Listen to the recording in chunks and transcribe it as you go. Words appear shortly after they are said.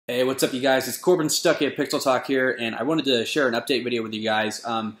Hey, what's up you guys? It's Corbin Stuckey at Pixel Talk here, and I wanted to share an update video with you guys.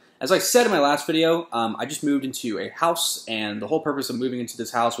 As I said in my last video, I just moved into a house, and the whole purpose of moving into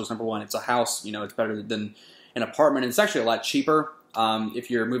this house was, number one, it's a house, you know, it's better than an apartment, and it's actually a lot cheaper if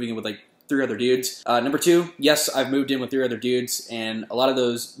you're moving in with like 3 other dudes. Number two, yes, I've moved in with 3 other dudes, and a lot of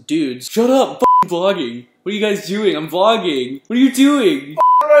those dudes— Shut up! I'm vlogging! What are you guys doing? I'm vlogging! What are you doing?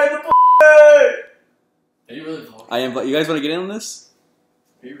 Are you really vlogging? I am. You guys want to get in on this?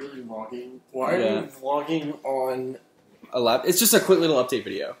 Are you really vlogging? Why are you vlogging on a lap? It's just a quick little update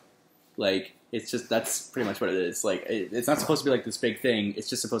video. Like, it's just, that's pretty much what it is. Like, it's not supposed to be like this big thing. It's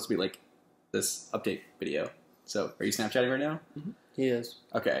just supposed to be like this update video. So, are you Snapchatting right now? Mm-hmm. He is.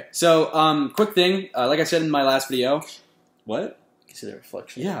 Okay. So, quick thing. Like I said in my last video. What? You can see the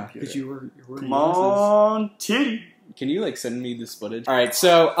reflection. Yeah, because you were Come on, titty. Can you like send me this footage? All right.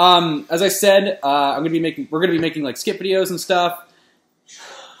 So, as I said, we're gonna be making like skip videos and stuff.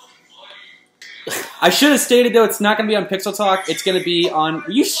 I should have stated, though, it's not going to be on Pixel Talk. It's going to be on—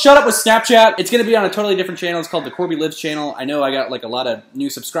 You shut up with Snapchat! It's going to be on a totally different channel. It's called the Corby Lives channel. I know I got like a lot of new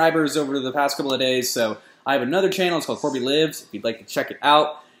subscribers over the past couple of days, so I have another channel. It's called Corby Lives. If you'd like to check it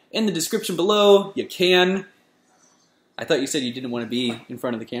out, in the description below, you can. I thought you said you didn't want to be in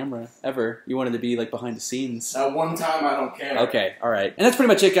front of the camera, ever. You wanted to be like behind the scenes. That one time, I don't care. Okay, alright. And that's pretty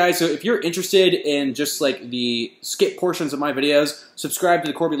much it, guys. So if you're interested in just like the skip portions of my videos, subscribe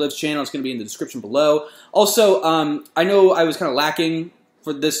to the Corby Lives channel. It's going to be in the description below. Also, I know I was kind of lacking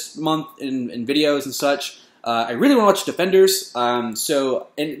for this month in videos and such. I really want to watch Defenders. And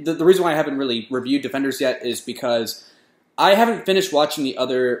the reason why I haven't really reviewed Defenders yet is because I haven't finished watching the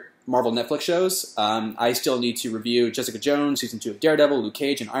other Marvel Netflix shows. I still need to review Jessica Jones, Season 2 of Daredevil, Luke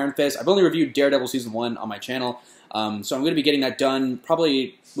Cage, and Iron Fist. I've only reviewed Daredevil Season 1 on my channel, so I'm going to be getting that done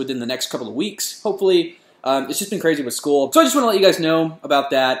probably within the next couple of weeks, hopefully. It's just been crazy with school, so I just want to let you guys know about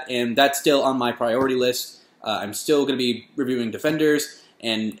that, and that's still on my priority list. I'm still going to be reviewing Defenders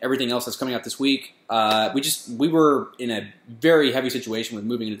and everything else that's coming out this week. We were in a very heavy situation with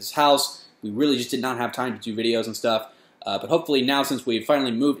moving into this house. We really just did not have time to do videos and stuff. But hopefully now, since we've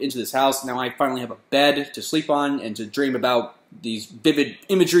finally moved into this house, now I finally have a bed to sleep on and to dream about these vivid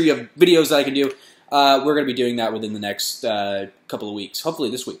imagery of videos that I can do. We're going to be doing that within the next couple of weeks.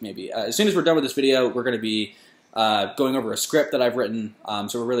 Hopefully this week, maybe. As soon as we're done with this video, we're going to be going over a script that I've written.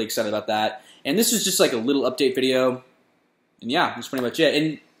 So we're really excited about that. And this is just like a little update video. And yeah, that's pretty much it.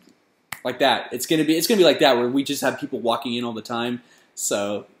 And like that, it's gonna be like that, where we just have people walking in all the time.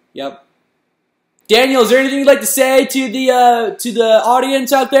 So yep. Daniel, is there anything you'd like to say to the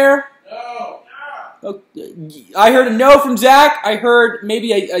audience out there? No. Oh, I heard a no from Zach. I heard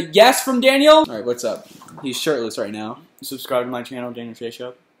maybe a yes from Daniel. All right, what's up? He's shirtless right now. Subscribe to my channel, Daniel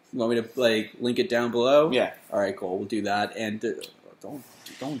Shayshop. You want me to like link it down below? Yeah. All right, cool. We'll do that. And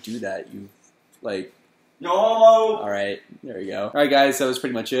don't do that. You like. No. All right, there you go. All right, guys, that was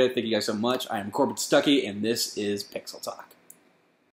pretty much it. Thank you guys so much. I am Corbin Stuckey, and this is Pixel Talk.